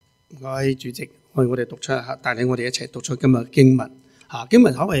唔該主席，我哋讀出帶領我哋一齊讀出今日嘅經文。經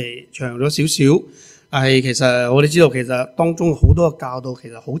文稍微長咗少少，但係其實我哋知道，其實當中好多嘅教導其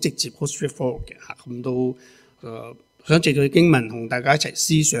實好直接、好 straightforward 嘅嚇。咁都想藉住經文同大家一齊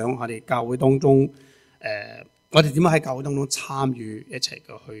思想我哋教會當中我哋點樣喺教會當中參與一齊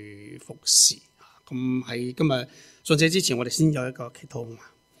嘅去服侍。咁喺今日信息之前，我哋先有一個祈禱。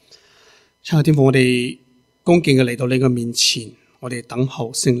親愛的天父，我哋恭敬嘅嚟到你嘅面前，我哋等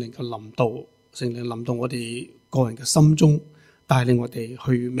候聖靈嘅臨到，聖靈臨到我哋個人嘅心中，帶領我哋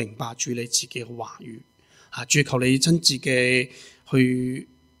去明白主你自己嘅話語。主求你親自嘅去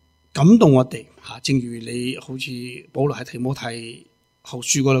感動我哋。正如你好似保羅喺提摩太後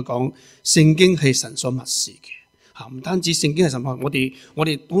書嗰度講，聖經係神所默示嘅。唔單止聖經係神所默示，我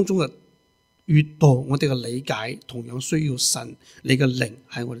哋當中嘅閱讀，我哋嘅理解同樣需要神你嘅靈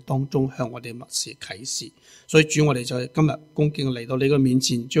喺我哋當中向我哋默示啟示。所以主，我哋就今日恭敬嚟到你嘅面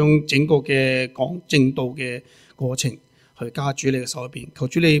前，將整個嘅講正道嘅過程去交主你嘅手入邊，求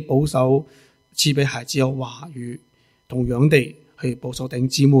主你保守賜俾孩子有話語，同樣地去保守弟兄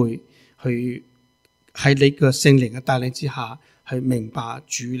姊妹去喺你嘅聖靈嘅帶領之下去明白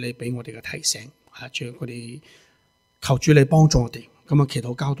主你俾我哋嘅提醒。主，我哋求主你幫助我哋。咁祈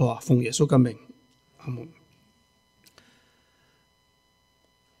禱交託奉耶穌嘅名，阿門。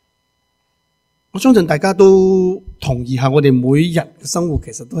我相信大家都同意下，我哋每日嘅生活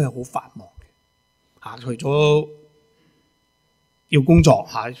其實都係好繁忙嘅。除咗要工作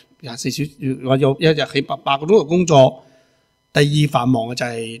24小時，我有一日起8個鐘頭工作。第二繁忙嘅就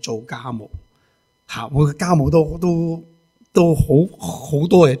係做家務。我嘅家務都好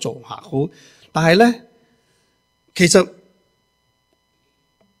多嘢做。但係咧，其實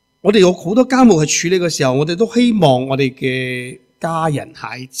我哋有好多家務去處理嘅時候，我哋都希望我哋嘅家人、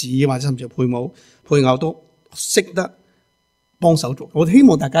孩子或者甚至配偶都識得幫手做。我哋希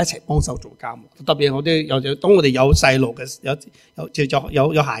望大家一齊幫手做家務。特別我哋當我哋有細路嘅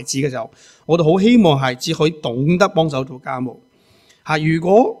有孩子嘅時候，我哋好希望孩子可以懂得幫手做家務。如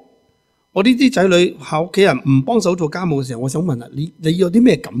果我呢啲仔女喺屋企人唔幫手做家務嘅時候，我想問你有啲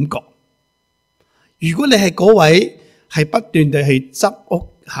咩感覺？如果你係嗰位係不斷地去執屋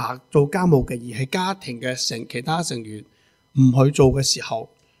做家務嘅，而係家庭嘅其他成員唔去做嘅時候，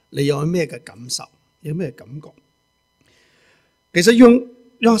你有咩嘅感受？有咩感覺？其實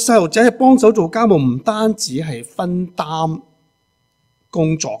讓細路仔係幫手做家務，唔單止係分擔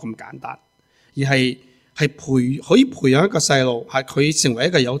工作咁簡單，而係可以培養一個細路，係佢成為一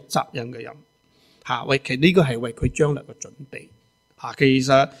個有責任嘅人。其實呢個係為佢將來嘅準備。其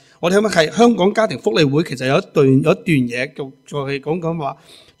實我哋係香港家庭福利會，其實有一段嘢就係講話，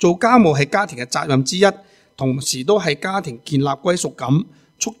做家務係家庭嘅責任之一，同時都係家庭建立歸屬感、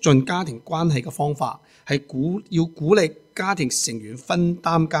促進家庭關係嘅方法，係要鼓勵家庭成員分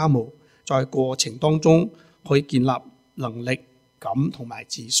擔家務，在過程當中可以建立能力感同埋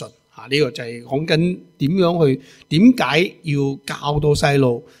自信。呢個就係講緊點解要教到細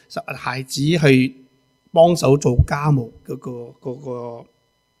路孩子去幫手做家務嗰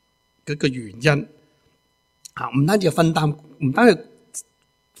個原因。唔單止分擔，唔單止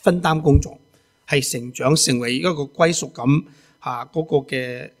分擔工作，係成長成為一個歸屬感嗰個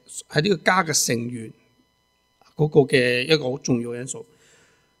嘅喺呢個家嘅成員嗰個嘅一個好重要嘅因素。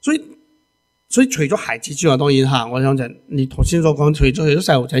所以除咗孩子之外，當然我相信你頭先所講，除咗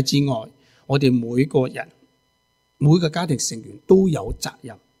細路仔之外，我哋每個人每個家庭成員都有責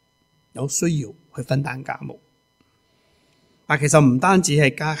任，有需要去分擔家務。但其實唔單止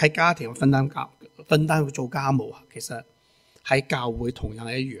係喺家庭分擔去做家務，其實喺教會同樣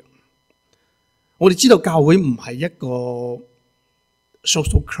係一樣。我哋知道教會唔係一個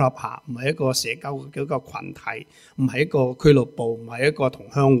social club， 唔係一個社交嘅一個群體，唔係一個俱樂部，唔係一個同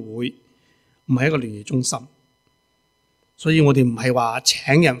鄉會，唔係一個聯誼中心。所以我哋唔係話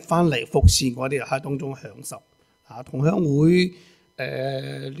請人翻嚟服侍我哋喺當中享受。同鄉會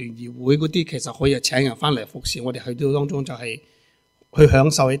聯誼會嗰啲其實可以請人翻嚟服侍我哋，去到當中就係去享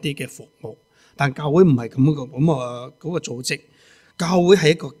受一啲嘅服務。但教會唔係咁嗰個組織。教會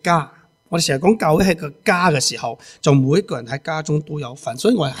係一個家。我哋成日講教會係個家嘅時候，就每一個人喺家中都有份。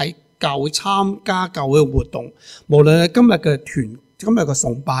所以我哋喺教會參加教會嘅活動，無論係今日嘅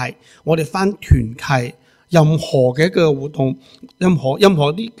崇拜，我哋翻團契，任何嘅一個活動，任何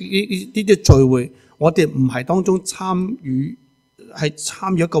啲聚會，我哋唔係當中參與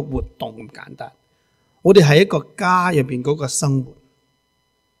一個活動咁簡單。我哋係一個家入邊嗰個生活。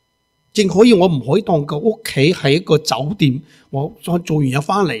正可以，我唔可以當個屋企係一個酒店，我再做完嘢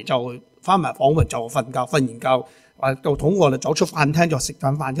翻嚟就翻埋房就瞓覺，瞓完覺到肚餓就走出飯廳就食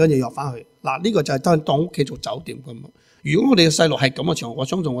飯，跟住又翻去。呢個就係當屋企做酒店咁。如果我哋嘅細路係咁嘅情況，我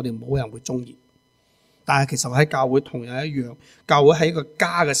相信我哋冇人會中意。但係其實喺教會同樣一樣，教會喺一個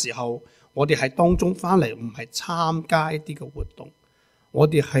家嘅時候，我哋係當中翻嚟唔係參加一啲嘅活動，我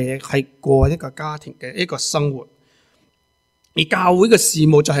哋係過一個家庭嘅一個生活。而教會嘅事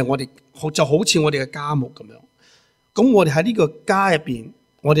務就係我哋就好似我哋嘅家務咁樣。咁我哋喺呢個家入邊，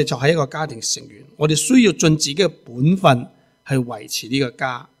我哋就係一個家庭成員，我哋需要盡自己嘅本分去維持呢個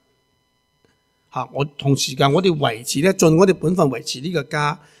家。我同時間我哋維持咧，盡我哋本分維持呢個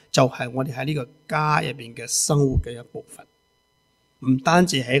家，就係我哋喺呢個家入邊嘅生活嘅一部分，唔單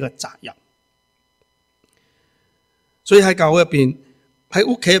止係一個責任。所以喺教會入邊，喺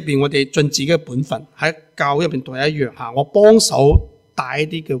屋企入邊，我哋盡自己嘅本分；喺教會入邊都係一樣吓，我幫手帶一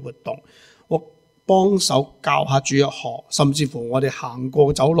啲嘅活動，我幫手教下主日學，甚至乎我哋行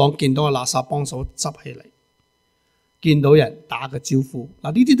過走廊見到個垃圾，幫手執起嚟；見到人打個招呼，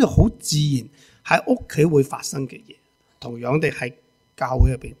嗱，呢啲都好自然喺屋企會發生嘅嘢，同樣地喺教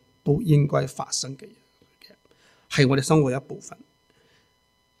會入邊都應該發生嘅嘢，係我哋生活一部分。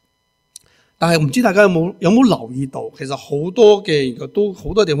但係唔知大家有冇留意到，其實好多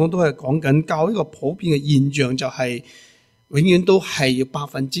地方都係講緊教會一個普遍嘅現象，就係永遠都係要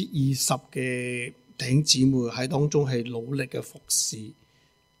20%嘅弟兄姊妹喺當中係努力嘅服侍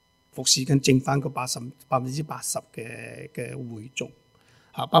緊剩翻個80%嘅會眾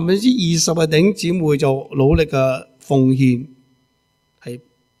，20%嘅弟兄姊妹就努力嘅奉獻，係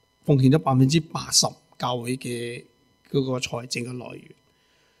奉獻咗80%教會嘅嗰個財政嘅來源。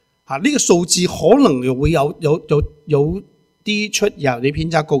呢個數字可能又會有啲出入，你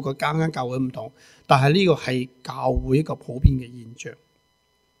偏差個間教會唔同，但係呢個係教會一個普遍嘅現象。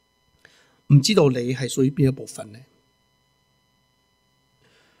唔知道你係屬於邊一部分呢？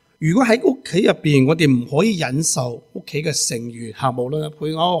如果喺屋企入邊，我哋唔可以忍受屋企嘅成員無論係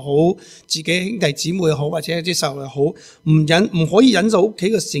配偶好，自己兄弟姊妹好，或者啲細路好，唔可以忍受屋企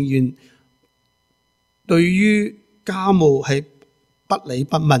嘅成員對於家務係不理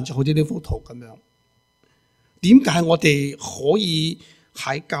不問，就好似呢幅圖咁樣。點解我哋可以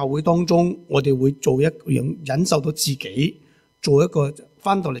喺教會當中，我哋會做一樣忍受到自己做一個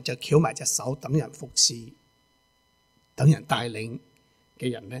翻到嚟就翹埋隻手等人服侍、等人帶領嘅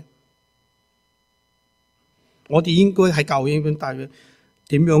人呢？我哋應該喺教會應該帶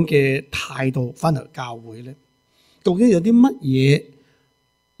點樣嘅態度翻嚟教會呢？究竟有啲乜嘢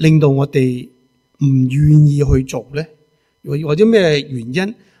令到我哋唔願意去做呢？或者咩原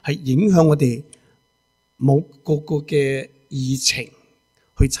因係影響我哋冇個嘅熱情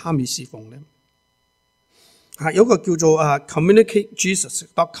去參與侍奉呢？有一個叫做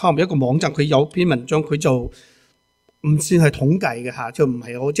communicatejesus.com 一個網站，佢有篇文章，佢就唔算係統計嘅就唔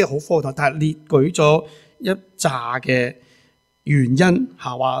係好科學，但係列舉咗一紮嘅原因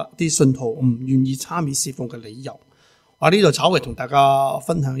話啲信徒唔願意參與侍奉嘅理由。我呢度稍微同大家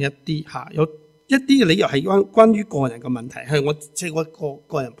分享一啲有一啲嘅理由係關於個人嘅問題，係我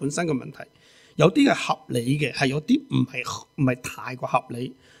個人本身嘅問題。有啲係合理嘅，係有啲唔係太過合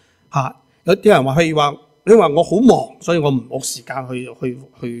理有啲人話，譬如話你話我好忙，所以我冇時間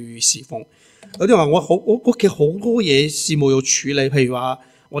去侍奉。有啲人話我屋企好多嘢事務要處理，譬如話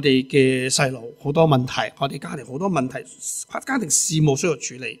我哋嘅細路好多問題，我哋家庭好多問題，家庭事務需要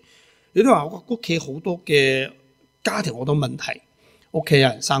處理。有啲話我屋企好多嘅家庭好多問題。屋企有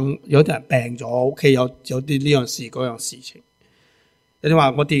人生，有啲人病咗，屋企有啲呢樣事嗰樣事情。有啲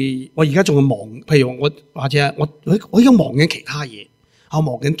話我而家仲忙，譬如或者我而家忙緊其他嘢，我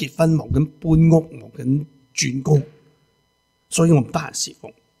忙緊結婚，忙緊搬屋，忙緊轉工，所以我唔得閒侍奉。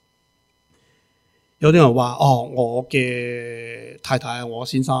有啲人話我嘅太太我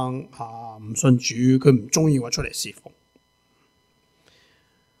先生唔信主，佢唔中意我出嚟侍奉。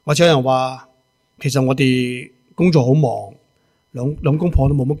或者有人話其實我哋工作好忙。兩公婆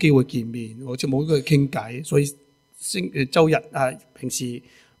都冇乜機會見面，或者冇機會傾偈，所以周日平時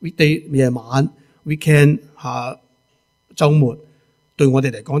weekday 夜晚 weekend 週末對我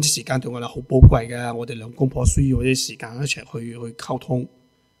哋嚟講啲時間對我哋好寶貴嘅，我哋兩公婆需要啲時間一齊去溝通，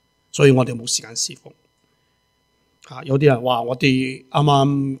所以我哋冇時間侍奉。有啲人話我哋啱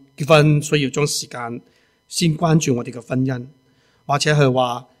啱結婚，需要將時間先關注我哋嘅婚姻，或者係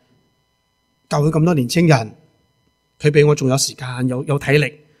話教會咁多年青人。佢比我仲有時間有體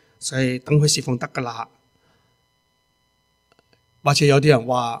力，所以等佢侍奉得噶啦。或者有啲人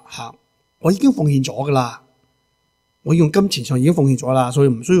話我已經奉獻咗噶啦，我用金錢上已經奉獻咗啦，所以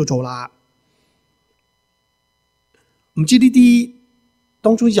唔需要做啦。唔知呢啲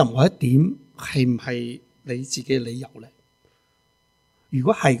當中任何一點係唔係你自己嘅理由呢？如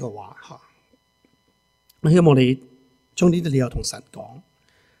果係嘅話，我希望你將呢啲理由同神講。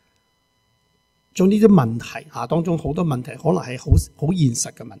將呢啲問題當中好多問題可能係好現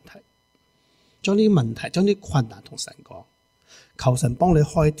實嘅問題，將呢啲問題將啲困難同神講，求神幫你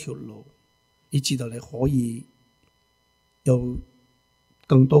開一條路，以至到你可以有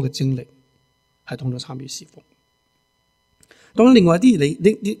更多嘅精力係當中參與侍奉。當然另外一啲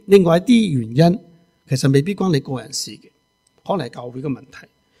原因其實未必關你個人事嘅，可能係教會嘅問題。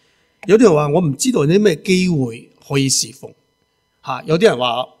有啲人話我唔知道有啲咩機會可以侍奉，有啲人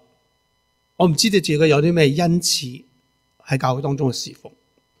話我唔知道自己有啲咩恩賜喺教會當中嘅侍奉，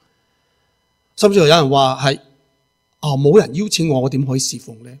甚至有人話係冇人邀請我點可以侍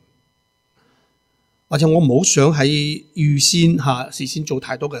奉呢？或者我唔好想喺預先事先做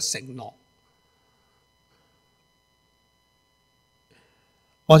太多嘅承諾，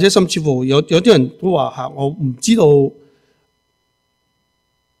或者甚至乎有啲人都話我唔知道，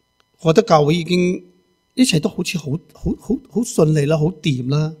覺得教會已經一切都好似好順利啦，好掂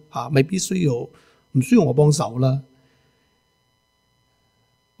啦，未必唔需要我幫手啦。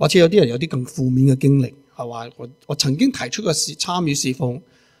或者有啲人有啲更負面嘅經歷，係話我曾經提出過參與侍奉，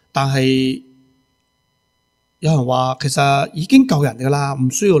但係有人話其實已經夠人㗎啦，唔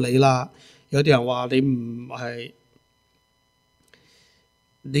需要你啦。有啲人話你唔係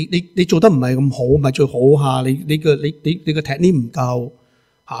你做得唔係咁好，唔係最好，你個踢呢唔夠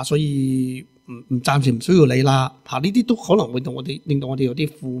所以暫時唔需要你啦。呢啲都可能會令到我哋有啲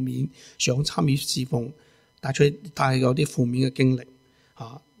負面想參與侍奉，但係有啲負面嘅經歷。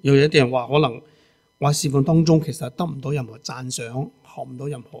有一啲人話可能我喺侍奉當中其實得唔到任何讚賞，學唔到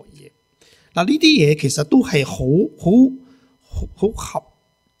任何嘢。呢啲嘢其實都係好合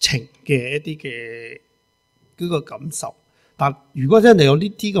情嘅一啲嘅嗰個感受。但如果真係有呢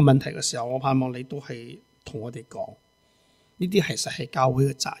啲嘅問題嘅時候，我盼望你都係同我哋講，呢啲其實係教會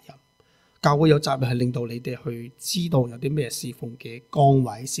嘅責任。教會有責任係令到你哋去知道有啲咩侍奉嘅崗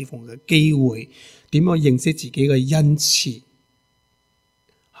位、侍奉嘅機會，點樣認識自己嘅恩賜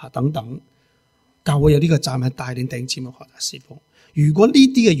等等。教會有呢個責任係帶領弟兄姊妹學習侍奉。如果呢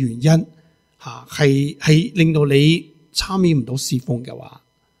啲嘅原因係令到你參與唔到侍奉嘅話，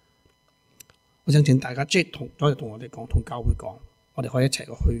我想請大家同我哋講，同教會講，我哋可以一齊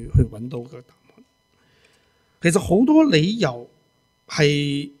去揾到個答案。其實好多理由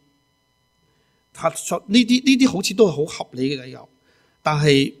係呢啲好似都係好合理嘅理由，但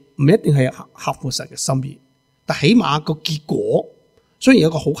係唔一定係合乎神嘅心意。但起碼個結果雖然有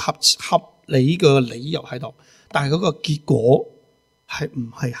一個好合理嘅理由喺度，但係嗰個結果係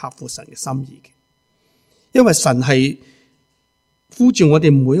唔係合乎神嘅心意嘅。因為神係呼召我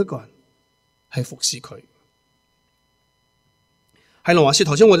哋每一個人係服侍佢。係羅馬書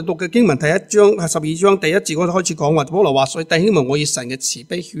頭先我哋讀嘅經文第1章係12章第1節嗰度開始講話，保羅話：所以弟兄們，我以神嘅慈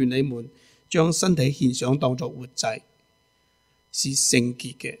悲勸你們，將身體獻上當作活祭，是聖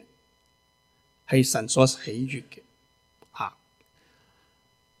潔嘅，係神所喜悅嘅。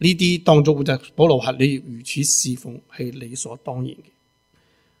呢啲當作活祭，保羅話你如此侍奉係理所當然嘅。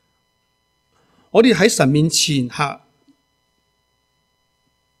我哋喺神面前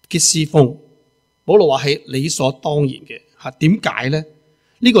嘅侍奉，保羅話係理所當然嘅。點解呢？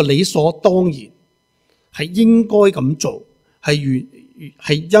呢個理所當然係應該咁做，係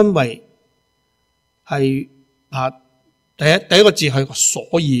因為係第一個字係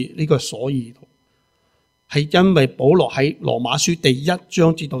所以，呢個所以係因為保羅喺羅馬書第1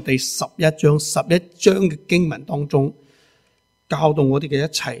章至到第11章嘅經文當中教導我哋嘅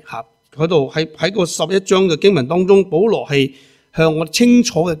一切。嗰度喺個11章嘅經文當中，保羅係向我清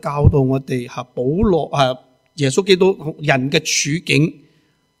楚嘅教導我哋耶穌基督人嘅處境，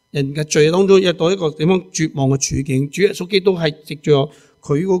人嘅罪當中入到一個點樣絕望嘅處境。主耶穌基督係藉着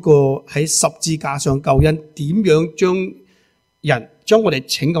佢嗰個喺十字架上救恩，點樣將我哋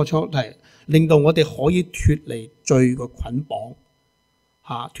拯救出嚟，令到我哋可以脫離罪嘅捆綁，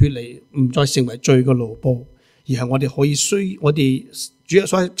脫離唔再成為罪嘅奴僕，而係我哋可以我哋主耶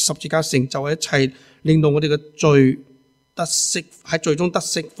穌喺十字架成就一切，令到我哋嘅罪喺罪中得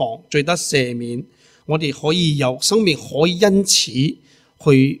釋放，罪得赦免。我哋可以有生命，可以因此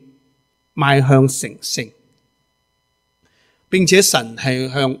去邁向成聖，並且神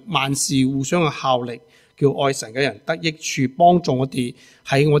係向萬事互相嘅效力，叫愛神嘅人得益處，幫助我哋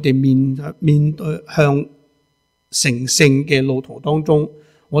喺我哋面對向成聖嘅路途當中，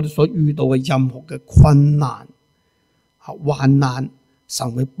我哋所遇到嘅任何嘅困難、患難，神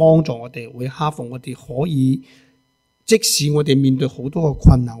會幫助我哋，會克服我哋，可以即使我哋面對好多嘅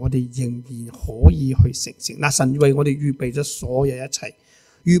困難，我哋仍然可以去成聖。神為我哋預備咗所有一切，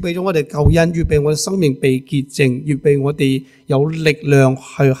預備咗我哋救恩，預備我哋生命被潔淨，預備我哋有力量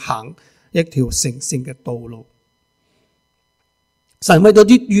去行一條成聖嘅道路。神為咗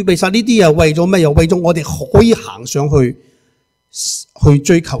預備晒呢啲嘢，為咗咩？又為咗我哋可以行上去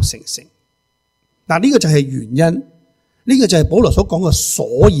追求成聖。嗱，呢個就係原因，呢個就係保羅所講嘅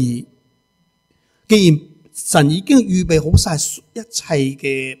所以。既然神已經預備好晒一切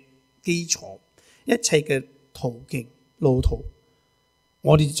嘅基礎，一切嘅途徑路途，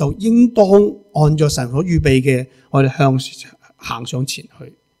我哋就應當按照神所預備嘅，我哋行上前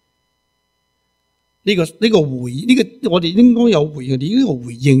去。呢個回應，我哋應該有回應。呢個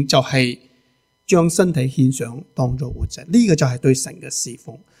回應就係將身體獻上當作活祭，呢個就係對神嘅侍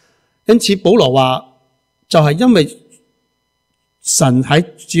奉。因此保羅話，就係因為神喺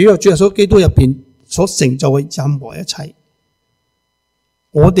主耶穌基督入邊所成就嘅任何一切，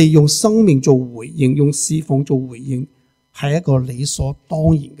我哋用生命做回應，用侍奉做回應，係一個理所當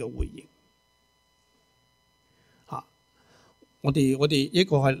然嘅回應。我哋一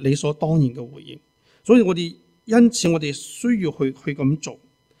個係理所當然嘅回應。所以因此我哋需要去咁做。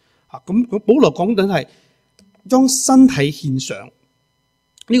咁保羅講緊係將身體獻上。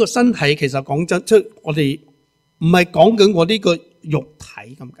呢個身體其實講真，即係我哋唔係講緊我呢個肉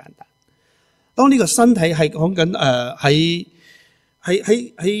體咁簡單。當呢個身體係講緊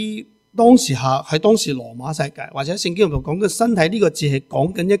喺當時羅馬世界或者聖經入邊講嘅身體呢個字係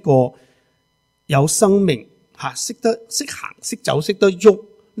講緊一個有生命識行識走識得喐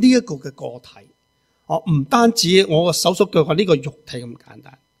呢一個嘅個體。唔單止我個手手腳腳呢個肉體咁簡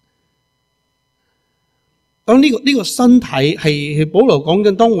單。當呢個身體係保羅講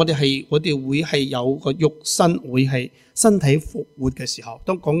緊，當我哋會係有個肉身，會係身體復活嘅時候，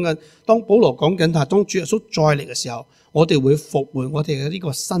當保羅講緊，當主耶穌再嚟嘅時候，我哋會復活，我哋嘅呢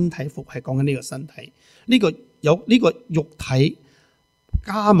個身體復係講緊呢個身體，有呢個肉體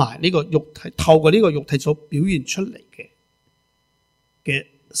加埋呢個肉體，透過呢個肉體所表現出嚟嘅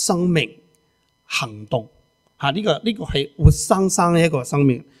生命。行動呢個係活生生嘅一個生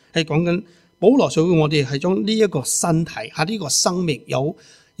命，係講緊保羅想要我哋係將呢一個身體呢個生命有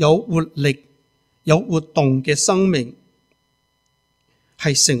活力有活動嘅生命，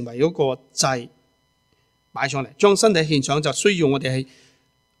係成為嗰個祭擺上嚟，將身體獻上，就需要我哋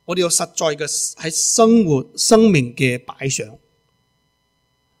有實在嘅喺生命嘅擺上。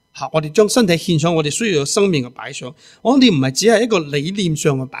我哋將身體獻上，我哋需要有生命嘅擺上。我哋唔係只係一個理念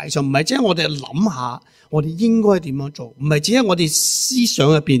上嘅擺上，唔係只係我哋諗下我哋應該點樣做，唔係只係我哋思想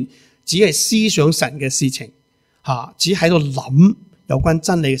入邊只係思想神嘅事情，只喺度諗有關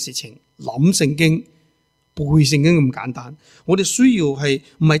真理嘅事情，諗聖經背聖經咁簡單。我哋需要係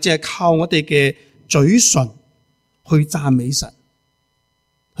唔係淨係靠我哋嘅嘴唇去讚美神，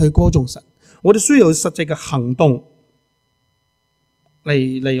去歌頌神。我哋需要有實際嘅行動嚟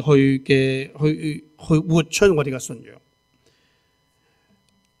去活出我哋嘅信仰，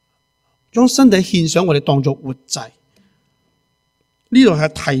將身體獻上，我哋當作活祭。呢度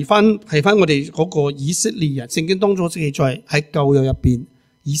係提翻我哋嗰個以色列人聖經當中記載喺舊約入邊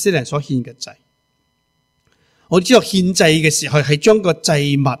以色列人所獻嘅祭。我哋知道獻祭嘅時候係將個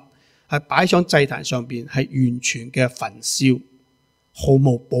祭物係擺上祭壇上邊，係完全嘅焚燒，毫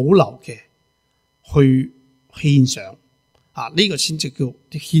無保留嘅去獻上。呢個先至叫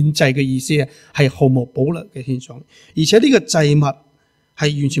獻祭嘅意思，係毫無保留嘅獻上。而且呢個祭物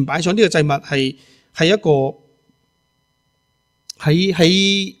係完全擺上，呢個祭物係一個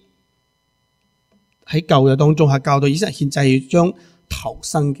喺舊約當中係教導以色列人獻祭，要將頭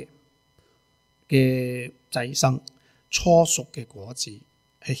生嘅祭牲、初熟嘅果子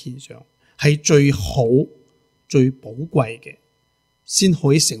係獻上，係最好最寶貴嘅，先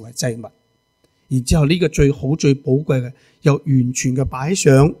可以成為祭物。然之後呢個最好最寶貴嘅，又完全嘅擺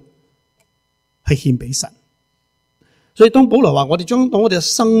上，係獻俾神。所以當保羅話我哋將我哋嘅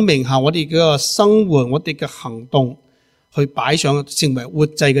生命我哋嘅生活，我哋嘅行動去擺上，成為活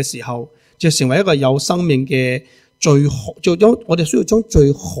祭嘅時候，就成為一個有生命嘅最好。我哋需要將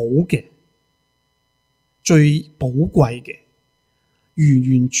最好嘅、最寶貴嘅、完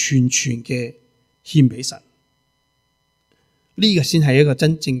完全全嘅獻俾神。呢個先係一個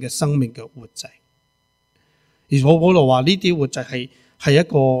真正嘅生命嘅活祭。而保羅話呢啲活祭係一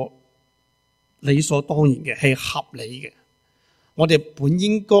個理所當然嘅，係合理嘅。我哋本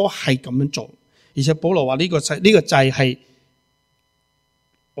應該係咁樣做。而且保羅話呢個祭係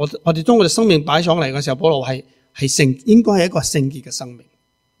我哋將我哋生命擺上嚟嘅時候，保羅話係應該係一個聖潔嘅生命，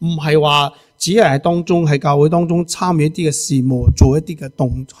唔係話只係當中喺教會當中參與一啲嘅事務，做一啲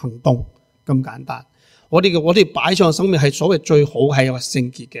嘅行動咁簡單。我哋擺上嘅生命係所謂最好，係一個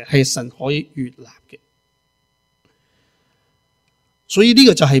聖潔嘅，係神可以悅納嘅。所以呢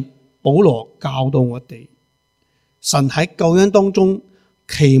個就係保羅教導我哋，神喺救恩當中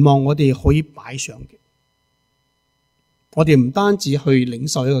期望我哋可以擺上嘅。我哋唔單止去領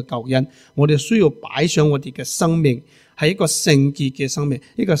受一個救恩，我哋需要擺上我哋嘅生命，係一個聖潔嘅生命，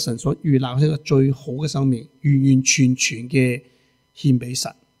一個神所預立一個最好嘅生命，完完全全嘅獻俾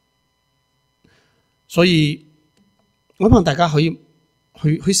神。所以我希望大家可以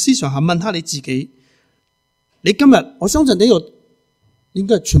去思想下，問下你自己，你今日我相信呢個應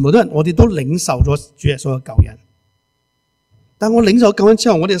該全部都係我哋都領受咗主耶穌嘅救恩，但我領受救恩之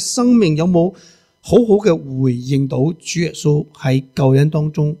後，我哋嘅生命有冇好好嘅回應到主耶穌喺救恩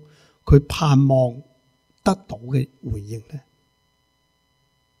當中佢盼望得到嘅回應呢？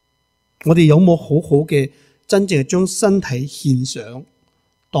我哋有冇好好嘅真正係將身體獻上，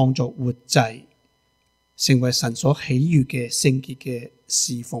當作活祭，成為神所喜悅嘅聖潔嘅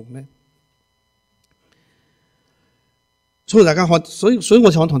侍奉呢？所以大家所以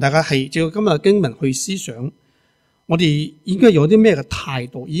我想同大家係照今日嘅經文去思想，我哋應該有啲咩嘅態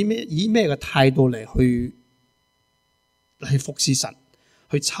度，以咩嘅態度嚟去服侍神，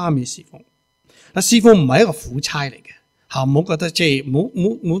去參與侍奉。嗱，侍奉唔係一個苦差嚟嘅，吓，唔好覺得即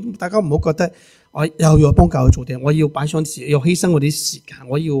係大家唔好覺得我又要幫教會做啲，我要擺上自己，要犧牲我啲時間，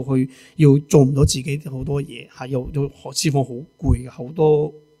我要做唔到自己好多嘢，吓，要侍奉好攰嘅，好多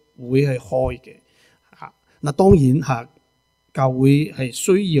會係開嘅，吓。嗱，當然吓。教會係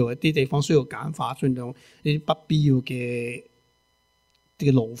需要一啲地方需要簡化，盡量呢啲不必要嘅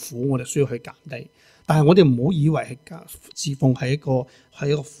勞苦，我哋需要去減低。但係我哋唔好以為係侍奉係一個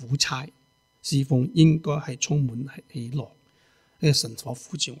苦差，侍奉應該係充滿喜樂，呢個神所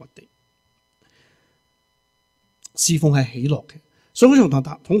呼召我哋。侍奉係喜樂嘅，所以我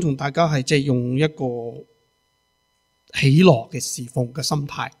同大家係即係用一個喜樂嘅侍奉嘅心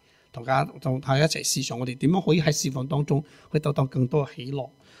態。同大家一齊思想，我哋點樣可以喺侍奉當中去得到更多嘅喜樂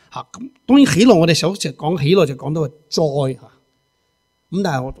嚇？咁當然喜樂，我哋成日講喜樂就講到係 joy 嚇。咁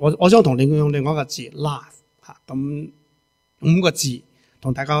但係我想同你用另外一個字 love 嚇。咁5個字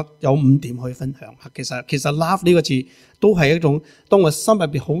同大家有5點可以分享嚇。其實 love 呢個字都係一種當我心入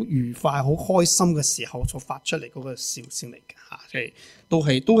邊好愉快、好開心嘅時候所發出嚟嗰個笑聲嚟嘅嚇。即係都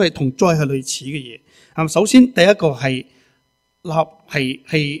係同 joy 係類似嘅嘢。首先第一個係。love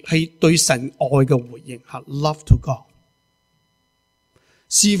係對神愛嘅回應吓 ，love to God。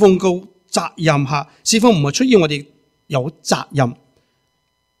侍奉個責任吓，侍奉唔係出於我哋有責任，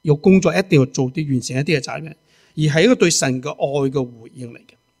有工作一定要做啲完成一啲嘅責任，而係一個對神嘅愛嘅回應嚟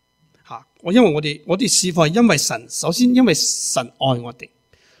嘅吓。因為我哋侍奉係因為神，首先因為神愛我哋，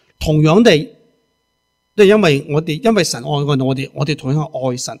同樣地都係因為神愛我哋同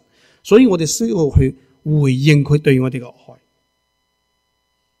樣愛神，所以我哋需要去回應佢對我哋嘅愛。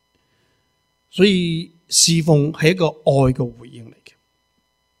所以侍奉係一個愛嘅回應嚟嘅，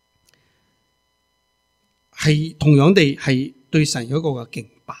係同樣地係對神有一個嘅敬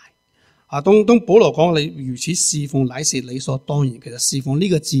拜。當保羅講你如此侍奉乃是理所當然，其實侍奉呢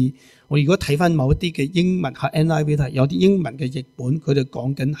個字，我如果睇翻某一啲嘅英文，喺 NIV 有啲英文嘅譯本，佢哋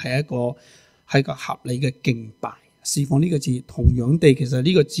講緊係一個合理嘅敬拜。侍奉呢個字同樣地，其實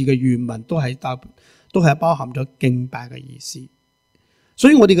呢個字嘅原文都係包含咗敬拜嘅意思。所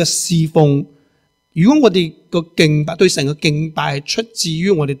以我哋嘅侍奉，如果我哋個敬拜對神嘅敬拜係出自於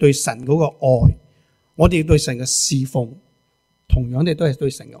我哋對神嗰個愛，我哋對神嘅侍奉同樣地都係對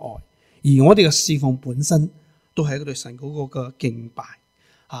神嘅愛，而我哋嘅侍奉本身都係一個對神嗰個嘅敬拜。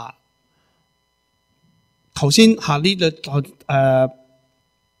頭先呢個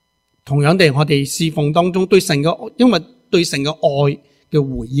同樣地，我哋侍奉當中對神嘅，因為對神嘅愛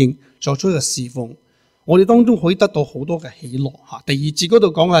嘅回應作出嘅侍奉。我哋當中可以得到好多嘅喜樂吓。第2節嗰度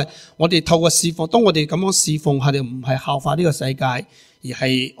講係我哋透過侍奉，當我哋咁樣侍奉，係唔係效法呢個世界，而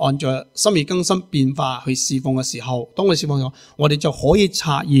係按照心意更新變化去侍奉嘅時候，當我哋侍奉嘅時候，我哋就可以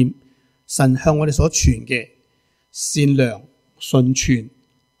察驗神向我哋所傳嘅善良、純全、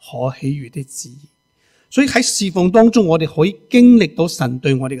可喜悅的旨意。所以喺侍奉當中，我哋可以經歷到神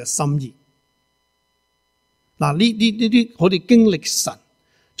對我哋嘅心意。嗱，呢啲我哋經歷神，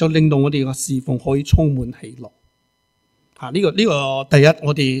就令到我哋嘅侍奉可以充滿喜樂。呢個第一，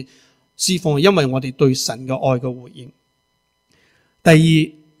我哋侍奉係因為我哋對神嘅愛嘅回應。第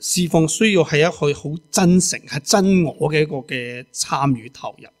二，侍奉需要係一個好真誠、係真我嘅一個嘅參與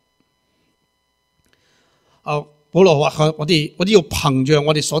投入。保羅話我哋要憑着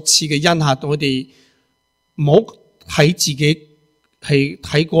我哋所賜嘅恩下，我哋唔好睇自己係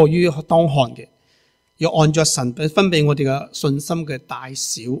睇過於當看嘅。要按照神分俾我哋嘅信心嘅大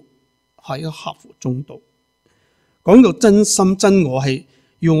小，係一個合乎中道。講到真心真我，係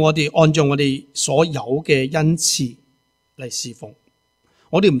要我哋按照我哋所有嘅恩賜嚟侍奉。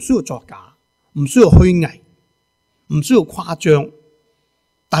我哋唔需要作假，唔需要虛偽，唔需要誇張，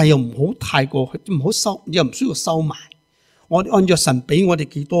但係又唔好太過，唔好收，又唔需要收埋。我哋按照神俾我哋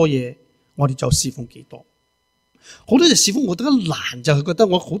幾多嘢，我哋就侍奉幾多。好多時侍奉我覺得難，就係覺得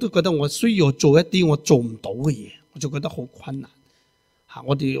我好多覺得我需要做一啲我做唔到嘅嘢，我就覺得好困難。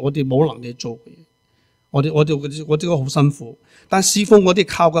我哋冇能力做嘅嘢，我哋好辛苦。但侍奉我哋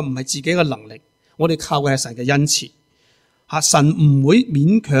靠嘅唔係自己嘅能力，我哋靠嘅係神嘅恩賜。神唔會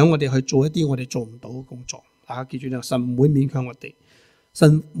勉強我哋去做一啲我哋做唔到嘅工作。大家記住啦，神唔會勉強我哋。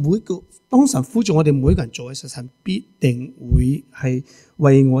當神呼召我哋每個人做嘅時候，神必定會係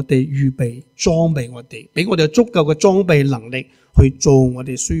為我哋預備裝備我哋，俾我哋足夠嘅裝備能力去做我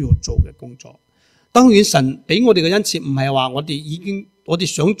哋需要做嘅工作。當然神俾我哋嘅恩賜唔係話我哋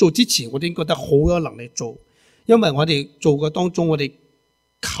想做之前我哋已經覺得好有能力做，因為我哋做嘅當中，我哋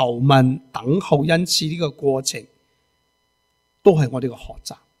求問等候恩賜呢個過程都係我哋嘅學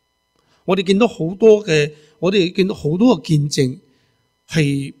習。我哋見到好多嘅見證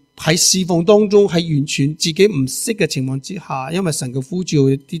係喺侍奉當中，係完全自己唔識嘅情況之下，因為神嘅呼召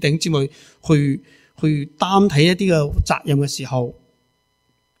啲弟兄姊妹去擔起一啲嘅責任嘅時候，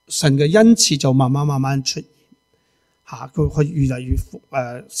神嘅恩賜就慢慢出現。佢越嚟越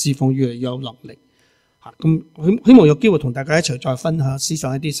侍奉越嚟越有能力。咁希望有機會同大家一齊再分享思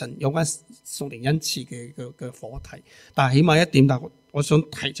想一啲神有關屬靈恩賜嘅課題。但係起碼一點，但我想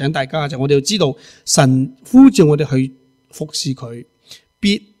提醒大家就我哋要知道，神呼召我哋去服侍佢，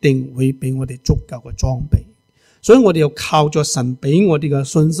必定會俾我哋足夠嘅裝備。所以我哋要靠咗神俾我哋嘅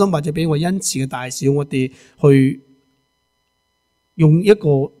信心，或者俾我恩賜嘅大小，我哋去用一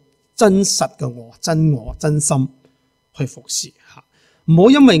個真實嘅真心去服侍。唔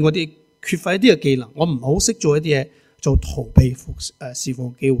好因為我哋缺乏一啲嘅技能，我唔好識做一啲嘢，就逃避侍奉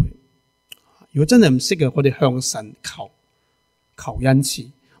嘅機會。如果真係唔識嘅，我哋向神求恩賜，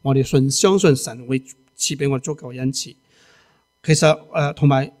我哋相信神會賜俾我足夠嘅恩賜。其實同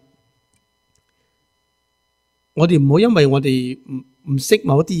埋我哋唔好因為我哋唔識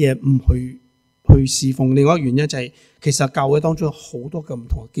某一啲嘢唔去侍奉。另外一個原因就係，其實教會當中有好多嘅唔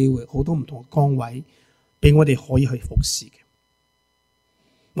同嘅機會，好多唔同嘅崗位俾我哋可以去服侍嘅。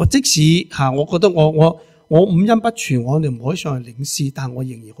我即使我覺得我五音不全，我哋唔可以上去領詩，但我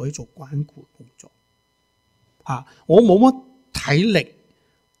仍然可以做關顧工作。我冇乜體力，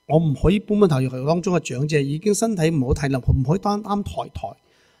我唔可以搬搬頭。當中嘅長者已經身體唔好，體力唔可以擔抬，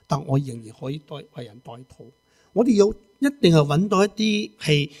但我仍然可以為人代禱。我哋一定係揾到一啲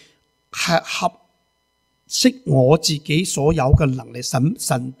係合適我自己所有嘅能力，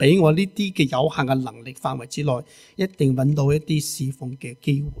神俾我呢啲嘅有限嘅能力範圍之內，一定揾到一啲侍奉嘅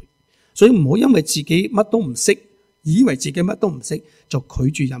機會。所以唔好因為自己乜都唔識，以為自己乜都唔識，就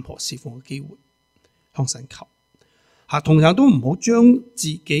拒絕任何侍奉嘅機會，向神求。同樣都唔好將自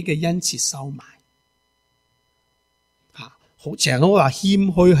己嘅恩賜收埋。好成日都話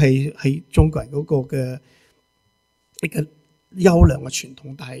謙虛係中國人嗰個嘅一個優良嘅傳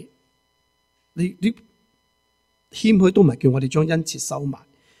統，但係你謙虛都唔係叫我哋將恩賜收埋，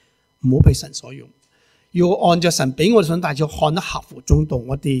唔好被神所用，要按照神俾我哋想大致看得合乎中道。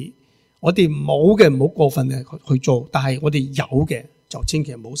我哋冇嘅唔好過分嘅去做，但係我哋有嘅就千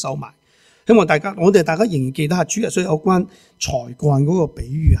祈唔好收埋。希望我哋大家仍然記得下主耶穌有關才幹嗰個比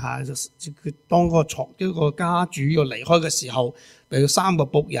喻下，當嗰個家主要離開嘅時候，俾3個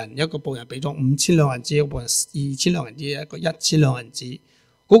僕人，一個僕人俾咗5,000兩銀子，一個僕人2,000兩銀子，一個1,000兩銀子，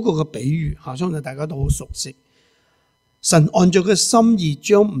嗰個嘅比喻相信大家都好熟悉。神按照佢嘅心意，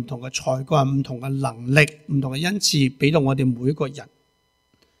將唔同嘅才幹、唔同嘅能力、唔同嘅恩賜俾到我哋每一個人，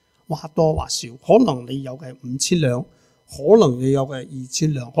或多或少。可能你有嘅係5,000兩，可能你有嘅係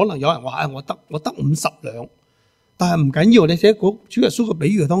2,000兩，可能有人話我得50兩，但係唔緊要。你睇主耶穌嘅比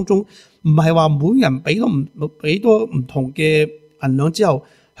喻當中，唔係話每人俾多唔同嘅銀兩之後，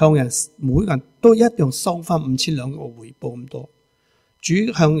向人每個人都一樣收翻5,000兩個回報咁多。主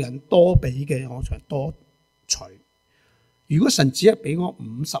向人多俾嘅，我就多取。如果神只係俾我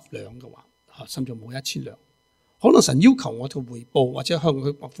50兩嘅話，甚至冇1,000兩，可能神要求我嘅回報或者向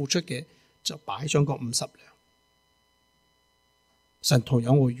佢付出嘅就擺上個50兩。神同樣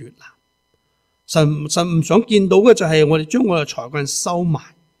會悅納。神唔想見到嘅就係我哋將我嘅才幹收埋，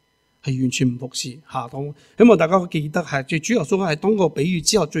係完全唔服侍。希望大家記得係最主要所講係當個比喻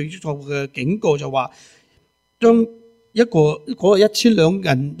之後最後嘅警告就話，將嗰個1,000兩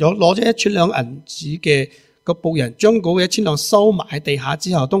銀攞咗1,000兩銀子嘅個僕人將嗰個1,000兩收埋喺地下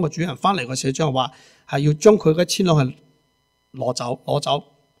之後，當個主人翻嚟嘅時候，將話係要將佢嘅1,000兩係攞走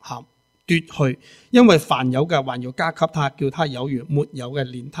奪去，因為凡有嘅還要加給他，叫他有餘；沒有嘅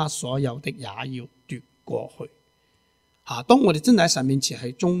連他所有的也要奪過去。當我哋真係喺神面前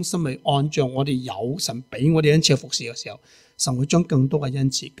係忠心去按照我哋有神俾我哋恩賜嘅服侍嘅時候，神會將更多嘅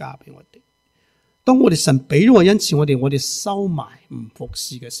恩賜加俾我哋。當我哋神俾咗個恩賜，我哋收埋唔服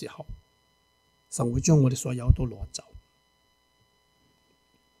侍嘅時候，神會將我哋所有都攞走。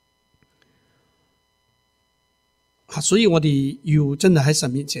所以我哋要真係喺神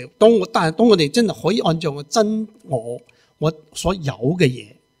面前，當我哋真係可以按照我所有嘅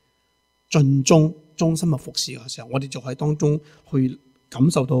嘢，盡忠心嘅服侍嘅時候，我哋就喺當中去感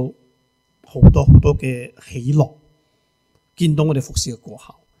受到好多好多嘅喜樂，見到我哋服侍嘅過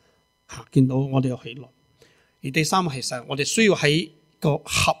效，見到我哋嘅喜樂。而第三，其實我哋需要喺個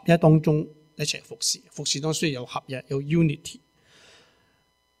合一當中一齊服侍，服侍當中需要有合一，有 unity。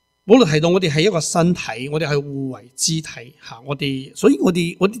保羅提到我哋係一個身體，我哋係互為肢體，所以我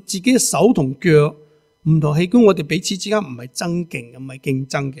哋自己嘅手同腳唔同器官，我哋彼此之間唔係爭競，唔係競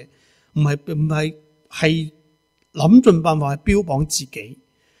爭嘅，唔係諗盡辦法去標榜自己，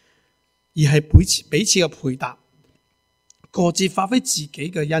而係彼此嘅配搭，各自發揮自己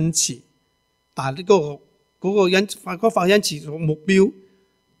嘅恩賜。但係呢嗰個恩賜嘅目標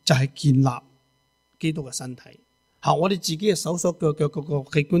就係建立基督嘅身體。我哋自己嘅手手腳腳各個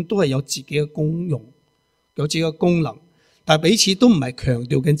器官都係有自己嘅功用，有自己嘅功能，但係彼此都唔係強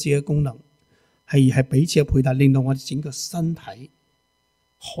調緊自己嘅功能，係彼此嘅配搭，令到我哋整個身體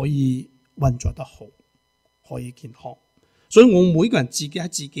可以運作得好，可以健康。所以我每個人自己喺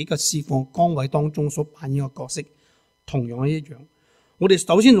自己嘅侍奉崗位當中所扮演嘅角色，同樣一樣。我哋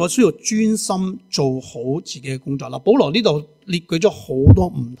首先我需要專心做好自己嘅工作啦。保羅呢度列舉咗好多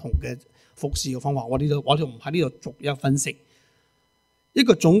唔同嘅服侍嘅方法，我就唔喺呢度逐一分析。一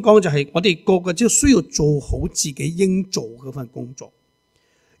個總綱就係我哋個個只需要做好自己應做嗰份工作。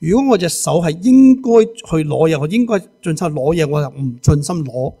如果我隻手係應該去攞嘢，我應該盡心攞嘢，我就唔盡心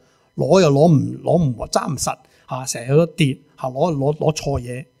攞又攞唔揸唔實成日都跌攞錯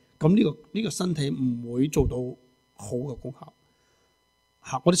嘢，咁呢個身體唔會做到好嘅功效。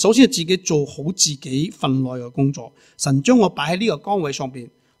我哋首先要自己做好自己份內嘅工作。神將我擺喺呢個崗位上邊，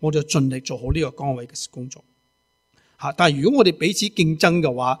我就盡力做好呢個崗位嘅工作。但係如果我哋彼此競爭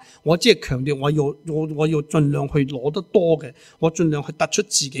嘅話，我只係強調我要盡量去攞得多嘅，我盡量去突出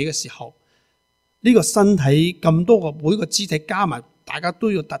自己嘅時候，呢個身體咁多個每個肢體加埋，大家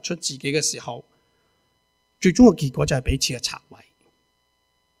都要突出自己嘅時候，最終嘅結果就係彼此嘅拆毀，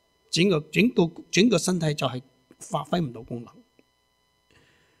整個身體就係發揮唔到功能。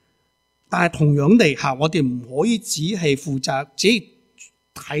但係同樣地我哋唔可以只係負責，只係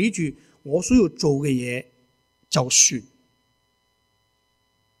睇住我需要做嘅嘢就算。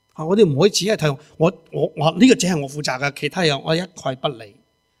我哋唔可以只係睇我呢個只係我負責嘅，其他嘢我一概不理。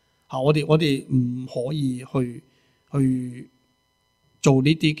我哋唔可以去做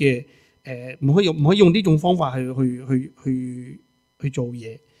呢啲嘅唔可以用呢種方法去做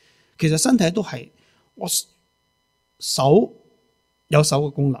嘢。其實身體都係我手有手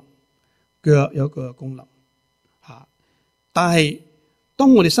嘅功能，腳有腳嘅功能，但係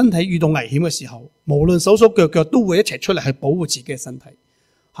當我哋身體遇到危險嘅時候，無論手腳都會一齊出嚟去保護自己嘅身體。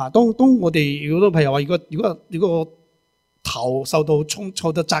當我哋如果譬如話，如果個頭受到襲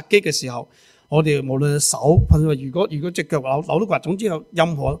擊嘅時候，我哋無論手，如果隻腳扭到骨，總之有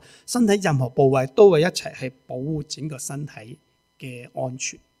任何身體任何部位都會一齊係保護整個身體嘅安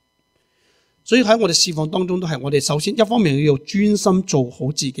全。所以喺我哋侍奉當中都係，我哋首先一方面要專心做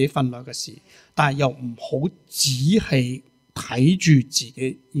好自己份內嘅事，但係又唔好只係睇住自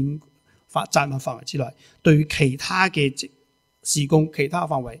己應責任範圍之內，對其他嘅事工、其他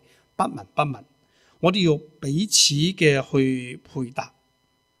範圍不聞。我哋要彼此嘅去配搭。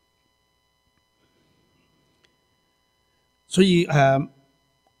所以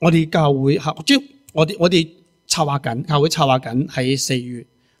我哋教會即係我哋策劃緊，教會策劃緊喺4月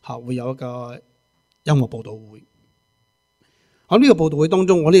會有一個音樂佈道會。喺呢個佈道會當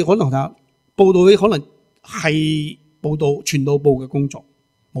中，我哋可能佈道會可能係佈道傳道部嘅工作，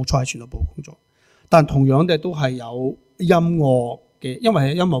冇錯係傳道部嘅工作，但同樣嘅都係有音樂嘅，因為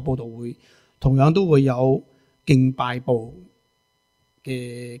係音樂佈道會，同樣都會有敬拜部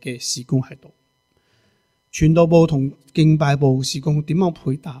嘅事工喺度。傳道部同敬拜部事工點樣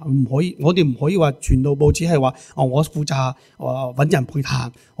配搭？我哋唔可以話傳道部只係話我負責揾人配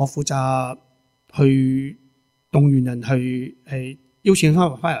搭，我負責去動員人去邀請翻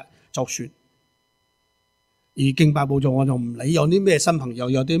嚟就算。而敬拜部我就唔理有啲咩新朋友，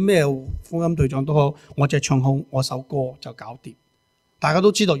有啲咩福音對象都好，我只係唱好我首歌就搞掂。大家都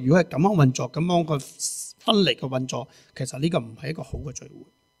知道，如果係咁樣運作，咁樣個分離嘅運作，其實呢個唔係一個好嘅聚會。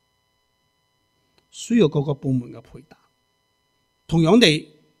需要各個部門嘅配搭。同樣地，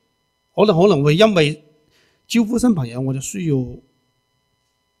我哋可能會因為招呼新朋友，我就需要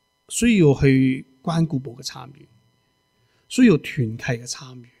去關顧部嘅參與，需要團契嘅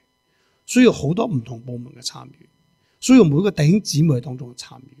參與，需要好多唔同部門嘅參與，需要每個弟兄姊妹當中嘅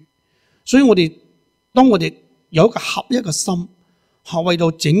參與。所以當我哋有一個合一嘅心，係為到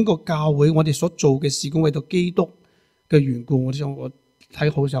整個教會我哋所做嘅事工，為到基督嘅緣故，我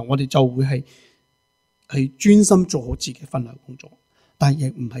睇好嘅時候，我哋就會係專心做好自己分內工作，但亦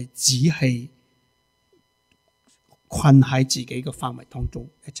唔係只係困喺自己嘅範圍當中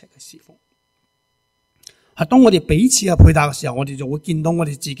一齊嘅侍奉。當我哋彼此嘅配搭嘅時候，我哋就會見到我哋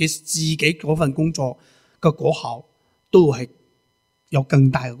自己嗰份工作嘅果效都係有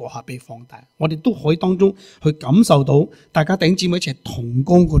更大嘅果效被放大。我哋都可以當中去感受到大家弟兄姊妹一齊同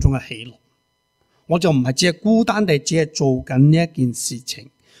工嗰種嘅喜樂。我就唔係只係孤單地只係做緊呢一件事情，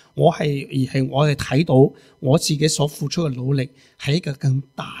而係我係睇到我自己所付出嘅努力喺一個更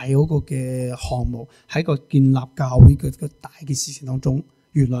大嗰個嘅項目，喺個建立教會嘅大嘅事情當中，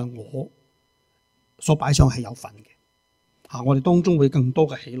原來我所擺上係有份嘅。我哋當中會更多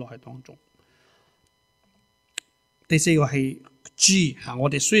嘅喜樂喺當中。第四個係 G， 我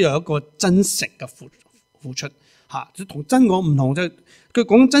哋需要有一個真誠嘅付出。同真我唔同，即係佢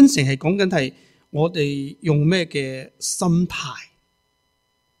講真誠係講緊係我哋用咩嘅心態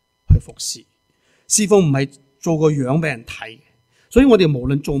去服侍。侍奉唔係做個樣俾人睇，所以我哋無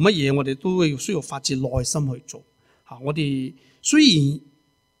論做乜嘢，我哋都會需要發自內心去做。我哋雖然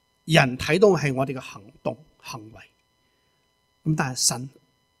人睇到係我哋嘅行動行為，咁但係神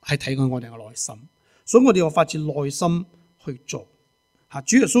係睇緊我哋嘅內心，所以我哋要發自內心去做。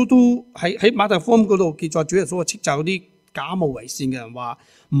主耶穌都喺馬太福音嗰度記載，主耶穌斥責嗰啲假冒為善嘅人，話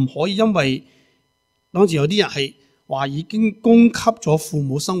唔可以因為當時有啲人係話已經供給咗父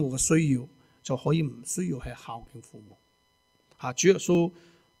母生活嘅需要，就可以唔需要係孝敬父母。主耶穌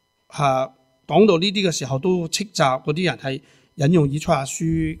講到呢啲嘅時候，都斥責嗰啲人係引用以賽亞書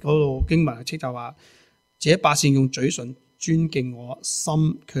嗰度經文，斥責話：這百姓用嘴唇尊敬我，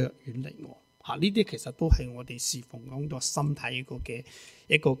心卻遠離我。呢啲其實都係我哋侍奉工作心態一個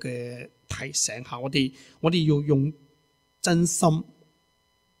嘅提醒。我哋要用真心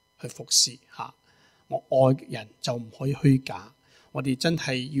去服侍。我愛人就唔可以虛假，我哋真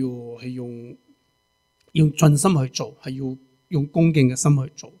係要用盡心去做，係要用恭敬嘅心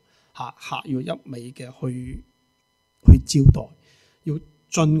去做。要一味嘅去招待，要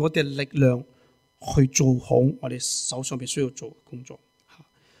盡我哋力量去做好我哋手上邊需要做嘅工作。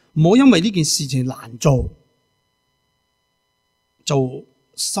唔好因為呢件事情難做，就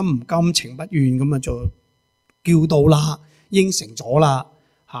心唔甘情不願咁就叫到啦，應承咗啦，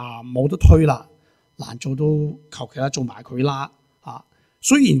冇得推啦，難做都求其啦，做埋佢啦。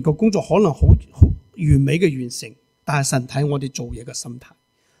雖然個工作可能好完美嘅完成，但係神睇我哋做嘢嘅心態，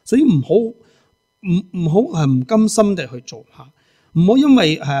所以唔好係唔甘心地去做。唔好因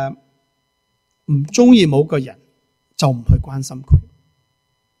為唔中意某個人就唔去關心佢。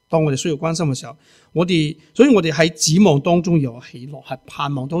當我哋需要關心嘅時候，所以我哋喺指望當中有喜樂，係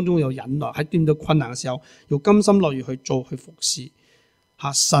盼望當中有忍耐，喺見到困難嘅時候，要甘心樂意去做去服侍。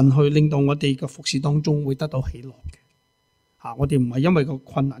神去令到我哋嘅服侍當中會得到喜樂嘅。我哋唔係因為個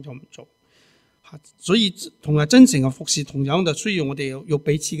困難就唔做。所以同埋真誠嘅服侍，同樣就需要我哋要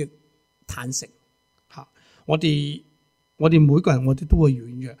彼此嘅坦誠。我哋每個人我哋都會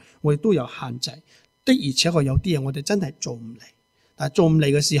軟弱，我哋都有限制的，而且確有啲嘢我哋真係做唔嚟。但係做唔嚟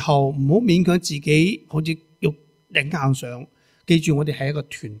嘅時候，唔好勉強自己，好似要頂硬上。記住，我哋係一個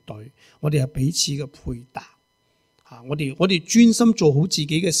團隊，我哋係彼此嘅配搭。我哋專心做好自己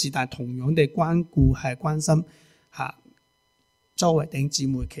嘅事，但係同樣地關心周圍弟兄姊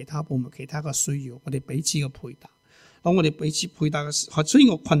妹、其他部門、其他嘅需要，我哋彼此嘅配搭。當我哋彼此配搭嘅時候，雖然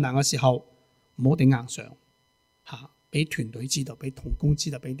個困難嘅時候，唔好頂硬上。俾團隊知道，俾同工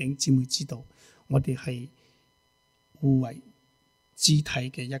知道，俾弟兄姊妹知道，我哋係互為肢體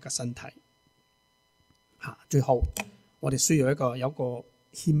嘅一個身體。最後我哋需要有一個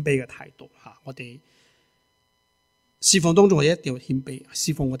謙卑嘅態度。我哋侍奉當中，我哋一定要謙卑。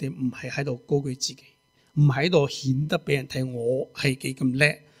侍奉我哋唔係喺度高舉自己，唔係喺度顯得俾人睇我係幾咁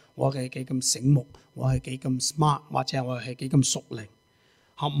叻，我係幾咁醒目，我係幾咁 smart， 或者我係幾咁熟練。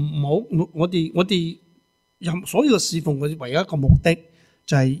唔好，我哋所有嘅侍奉嘅唯一一個目的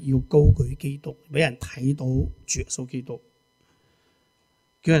就係要高舉基督，俾人睇到主耶穌基督。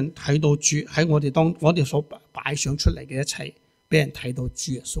叫人睇到主喺我哋所擺上出嚟嘅一切，俾人睇到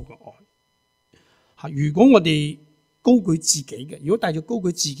主耶穌嘅愛。如果我哋高舉自己嘅，如果帶住高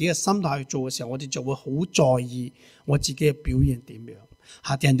舉自己嘅心態去做嘅時候，我哋就會好在意我自己嘅表現點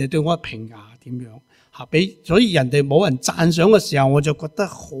樣，人哋對我嘅評價點樣，所以人哋冇人讚賞嘅時候，我就覺得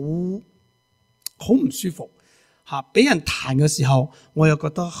好唔舒服。俾人彈嘅時候，我又覺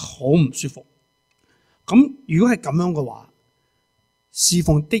得好唔舒服。咁如果係咁樣嘅話，侍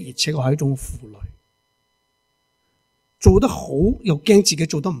奉的而且確係一種負累，做得好又驚自己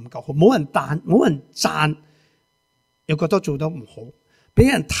做得唔夠好，冇人讚又覺得做得唔好，俾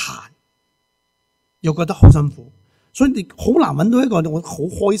人彈又覺得好辛苦，所以你好難揾到一個我好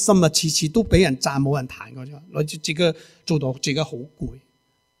開心啊，次次都俾人讚冇人彈嗰種，我自己做到自己好攰，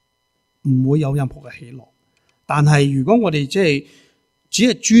唔會有任何嘅喜樂。但係如果我哋只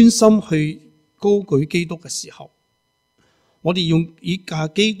係專心去高舉基督嘅時候，我哋用以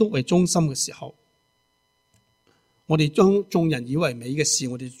基督為中心嘅時候，我哋將眾人以為美嘅事，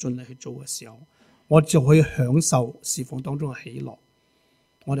我哋盡力去做嘅時候，我就可以享受侍奉當中嘅喜樂。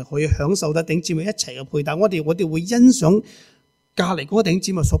我哋可以享受得弟兄姊妹一齊嘅配搭，我哋會欣賞隔籬嗰個弟兄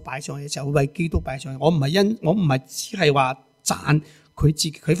姊妹所擺上去嘅時候，為基督擺上去。我唔係只係話讚佢自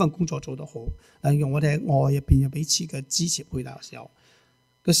己佢份工作做得好，但係用我哋喺愛入邊嘅彼此嘅支持配搭嘅時候，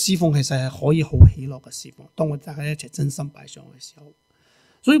個侍奉其實係可以好喜樂嘅侍奉。當我哋大家一齊真心擺上去嘅時候，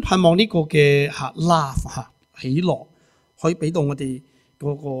所以盼望呢個嘅love喜樂可以俾到我哋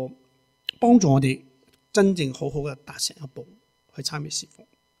嗰個幫助我哋真正好好嘅達成一步去參與侍奉。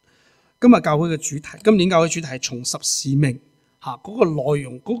今日教會嘅主題，今年教會主題係重拾使命嗰個內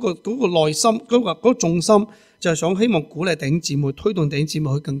容，嗰個內心，嗰個重心就係想希望鼓勵弟兄姊妹，推動弟兄姊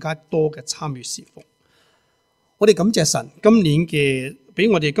妹去更加多嘅參與侍奉。我哋感謝神，今年俾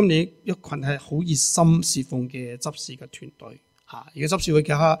我哋今年一群係好熱心侍奉嘅執事嘅團隊而家執事會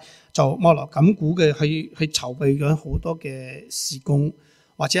嘅就馬來錦鼓嘅去籌備緊好多嘅事工，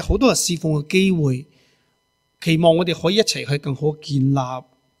或者好多嘅侍奉嘅機會，期望我哋可以一齊去更好建立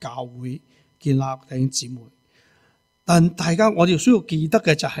教會，建立弟兄姊妹。但大家我哋需要記得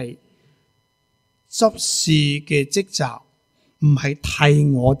嘅就係執事嘅職責唔係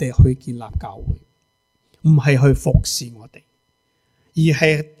替我哋去建立教會，唔係去服侍我哋，而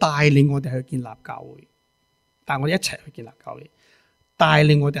係帶領我哋去建立教會，帶我哋一齊去建立教會，帶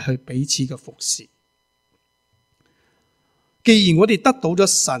領我哋去彼此嘅服侍。既然我哋得到咗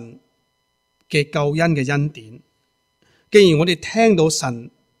神嘅救恩嘅恩典，既然我哋聽到神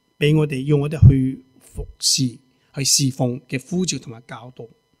俾我哋要我哋去服侍、去侍奉嘅呼召同埋教導，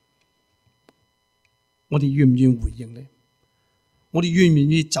我哋願唔願回應呢？我哋願唔願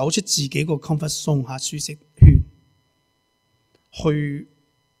意走出自己個 comfort zone 舒適圈，去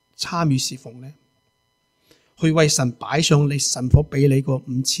參與侍奉呢？去為神擺上你神所俾你個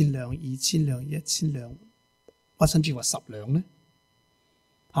5000兩、2000兩、1000兩，或甚至話10兩呢？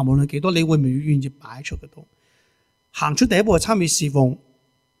無論幾多，你會唔會願意擺出嗰度？行出第一步去參與侍奉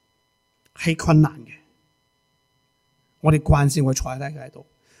係困難嘅。我哋慣性會坐喺低喺度，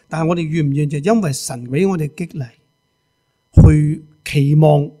但係我哋願唔願意因為神俾我哋激勵，去期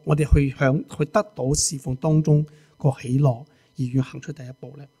望我哋去得到侍奉當中個喜樂，而願行出第一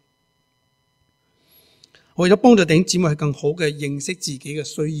步呢？為咗幫助弟兄姊妹更好嘅認識自己嘅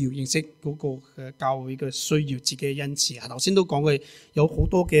需要，認識嗰個嘅教會嘅需要，自己嘅恩賜。頭先都講嘅有好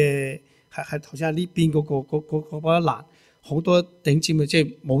多嘅係頭先喺呢邊嗰一欄，好多弟兄姊妹即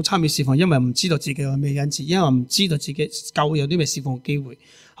係冇參與侍奉，因為唔知道自己有咩恩賜，因為唔知道自己教會有啲咩侍奉嘅機會。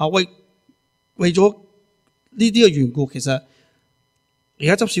為咗呢啲嘅緣故，其實而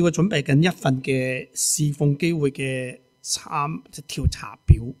家執事會準備緊一份嘅侍奉機會嘅調查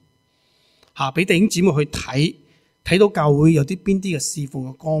表。俾弟兄姊妹去睇到教會有啲邊啲嘅侍奉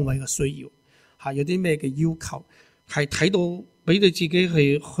嘅崗位嘅需要，有啲咩嘅要求，係睇到俾你自己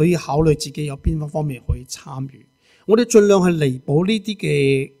去可以考慮自己有邊方面可以參與。我哋盡量去彌補呢啲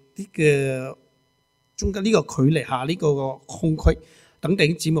嘅中間呢個距離呢個空隙，等弟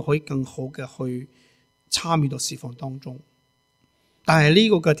兄姊妹可以更好嘅去參與到侍奉當中。但係呢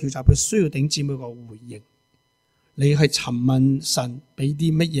個嘅調查佢需要弟兄姊妹個回應，你去詢問神俾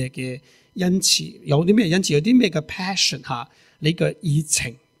啲乜嘢嘅恩賜，有啲咩恩賜，有啲咩嘅 passion 你嘅熱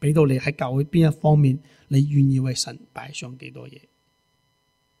情俾到你喺教會邊一方面，你願意為神擺上幾多嘢？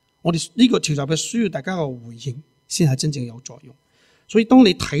我哋呢個調查嘅需要大家嘅回應，先係真正有作用。所以當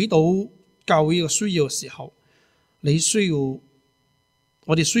你睇到教會嘅需要嘅時候，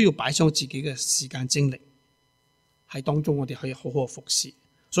我哋需要擺上自己嘅時間精力喺當中，我哋可以好好服侍。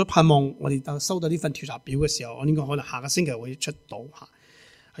所以盼望我哋收到呢份調查表嘅時候，我應該可能下個星期會出到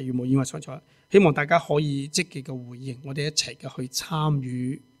係如無意外錯，希望大家可以積極嘅回應，我哋一齊嘅去參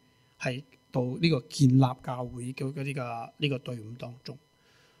與，係到呢個建立教會嘅呢個隊伍當中。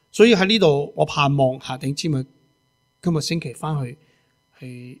所以喺呢度，我盼望弟兄姊妹今日星期翻去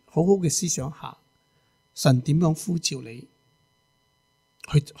係好好嘅思想下，神點樣呼召你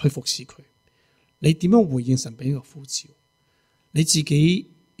去服侍佢，你點樣回應神俾呢個呼召，你自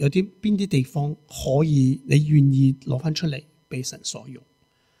己有邊啲地方可以你願意攞翻出嚟俾神所用。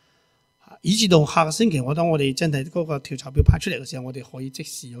以至到下個星期當我哋真係嗰個調查表派出嚟嘅時候，我哋可以即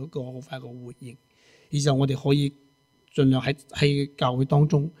時有一個好快嘅回應，以至我哋可以盡量喺教會當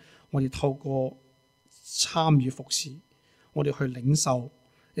中，我哋透過參與服侍，我哋去領受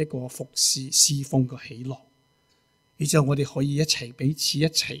一個服侍侍奉嘅喜樂，以至我哋可以一齊彼此一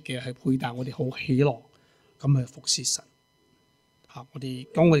齊嘅去配搭，我哋好喜樂咁去服侍神。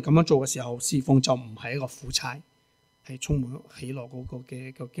當我哋咁樣做嘅時候，侍奉就唔係一個苦差，係充滿喜樂嗰個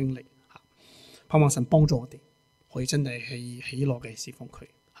嘅經歷。盼望神幫助我哋，可以真係係喜樂嘅侍奉佢。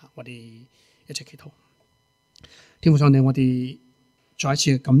我哋一齊祈禱。天父上帝，我哋再一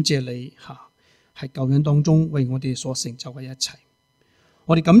次感謝你喺救恩當中為我哋所成就嘅一切。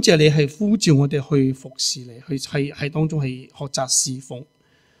我哋感謝你係呼召我哋去服侍你，去喺當中係學習侍奉。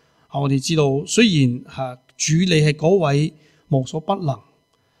我哋知道雖然主你係嗰位無所不能、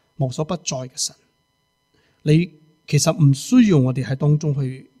無所不在嘅神，你其實唔需要我哋喺當中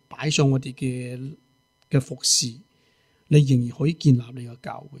去擺上我哋嘅服侍，你仍然可以建立你嘅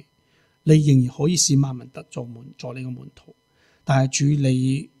教會，你仍然可以使萬民得做你嘅門徒。但係主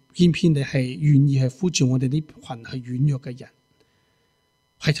你偏偏你係願意係呼召我哋呢群係軟弱嘅人，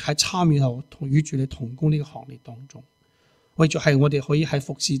係參與到與住你同工呢個行列當中，為咗係我哋可以喺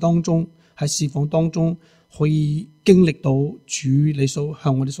服侍當中、喺侍奉當中，可以經歷到主你所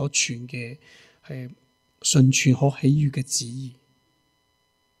向我哋所傳嘅係純全可喜悅嘅旨意。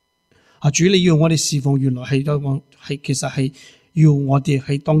主你要我哋侍奉，原來其實係要我哋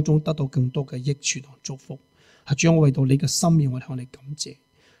喺當中得到更多嘅益處同祝福。主，我為到你嘅心意，我向你感謝。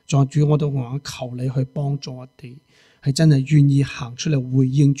仲主，我都求你去幫助我哋，係真係願意行出嚟回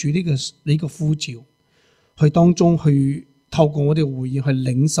應住呢個呼召，去當中去透過我哋回應去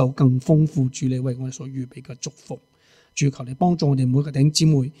領受更豐富主你為我哋所預備嘅祝福。主，求你幫助我哋每個弟兄姊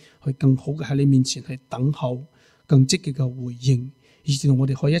妹去更好嘅喺你面前去等候，更積極嘅回應，以至我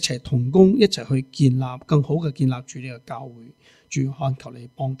哋可以一齊同工，一齊去建立更好嘅建立住呢個教會。主，懇求你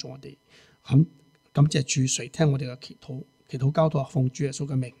幫助我哋，感謝主垂聽我哋嘅祈禱交託奉主耶穌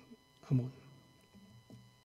嘅名，阿門。